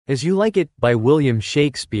As You Like It, by William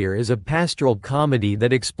Shakespeare is a pastoral comedy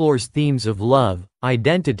that explores themes of love,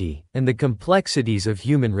 identity, and the complexities of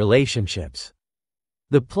human relationships.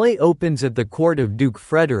 The play opens at the court of Duke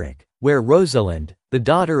Frederick, where Rosalind, the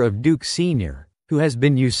daughter of Duke Senior, who has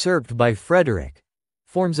been usurped by Frederick,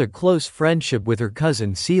 forms a close friendship with her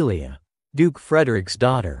cousin Celia, Duke Frederick's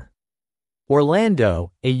daughter.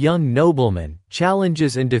 Orlando, a young nobleman,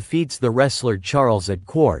 challenges and defeats the wrestler Charles at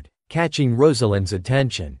court, catching Rosalind's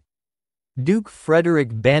attention. Duke Frederick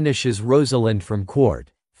banishes Rosalind from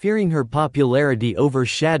court, fearing her popularity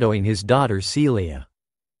overshadowing his daughter Celia.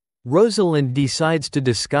 Rosalind decides to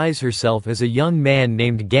disguise herself as a young man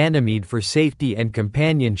named Ganymede for safety and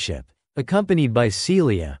companionship, accompanied by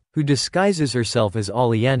Celia, who disguises herself as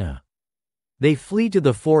Aliena. They flee to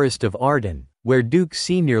the forest of Arden, where Duke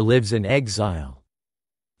Senior lives in exile.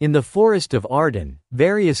 In the forest of Arden,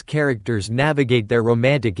 various characters navigate their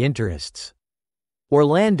romantic interests.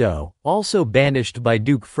 Orlando, also banished by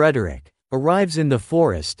Duke Frederick, arrives in the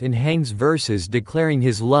forest and hangs verses declaring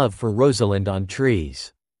his love for Rosalind on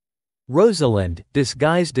trees. Rosalind,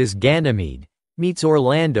 disguised as Ganymede, meets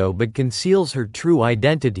Orlando but conceals her true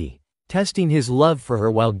identity, testing his love for her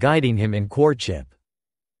while guiding him in courtship.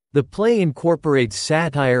 The play incorporates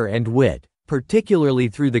satire and wit, particularly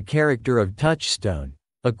through the character of Touchstone,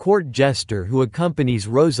 a court jester who accompanies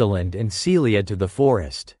Rosalind and Celia to the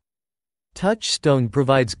forest. Touchstone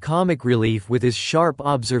provides comic relief with his sharp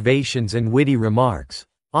observations and witty remarks,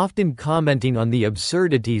 often commenting on the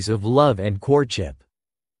absurdities of love and courtship.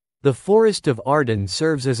 The Forest of Arden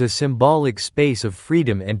serves as a symbolic space of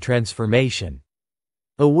freedom and transformation.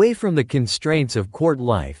 Away from the constraints of court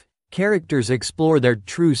life, characters explore their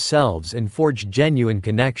true selves and forge genuine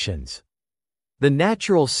connections. The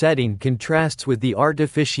natural setting contrasts with the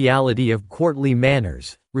artificiality of courtly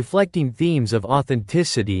manners, reflecting themes of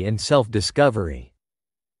authenticity and self-discovery.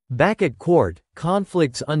 Back at court,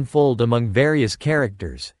 conflicts unfold among various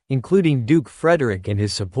characters, including Duke Frederick and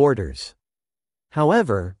his supporters.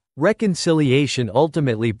 However, reconciliation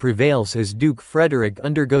ultimately prevails as Duke Frederick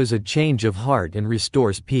undergoes a change of heart and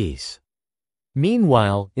restores peace.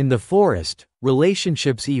 Meanwhile, in the forest,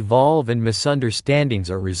 relationships evolve and misunderstandings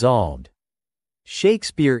are resolved.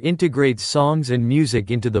 Shakespeare integrates songs and music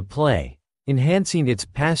into the play, enhancing its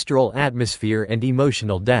pastoral atmosphere and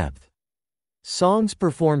emotional depth. Songs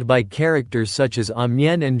performed by characters such as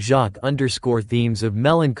Amiens and Jacques underscore themes of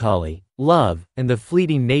melancholy, love, and the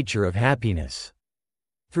fleeting nature of happiness.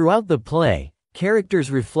 Throughout the play, characters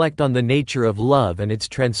reflect on the nature of love and its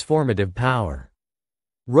transformative power.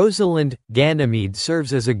 Rosalind, Ganymede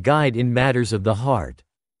serves as a guide in matters of the heart,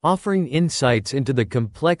 offering insights into the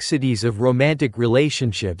complexities of romantic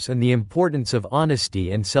relationships and the importance of honesty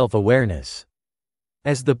and self-awareness.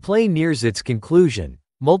 As the play nears its conclusion,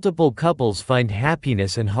 multiple couples find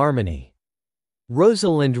happiness and harmony.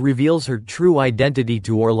 Rosalind reveals her true identity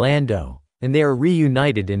to Orlando, and they are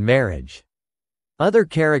reunited in marriage. Other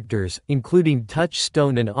characters, including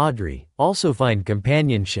Touchstone and Audrey, also find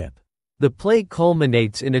companionship. The play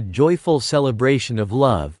culminates in a joyful celebration of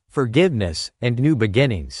love, forgiveness, and new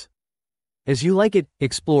beginnings. As You Like It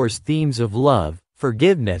explores themes of love,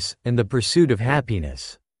 forgiveness, and the pursuit of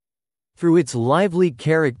happiness. Through its lively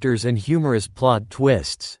characters and humorous plot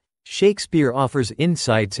twists, Shakespeare offers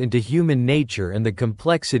insights into human nature and the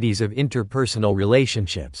complexities of interpersonal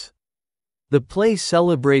relationships. The play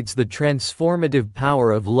celebrates the transformative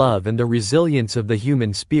power of love and the resilience of the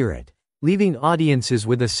human spirit, leaving audiences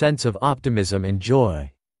with a sense of optimism and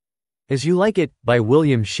joy. As You Like It, by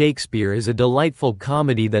William Shakespeare is a delightful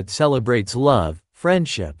comedy that celebrates love,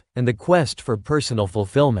 friendship, and the quest for personal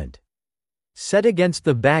fulfillment. Set against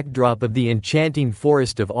the backdrop of the enchanting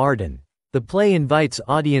Forest of Arden, the play invites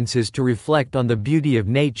audiences to reflect on the beauty of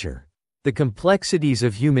nature, the complexities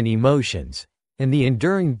of human emotions, and the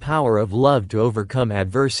enduring power of love to overcome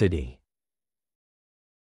adversity.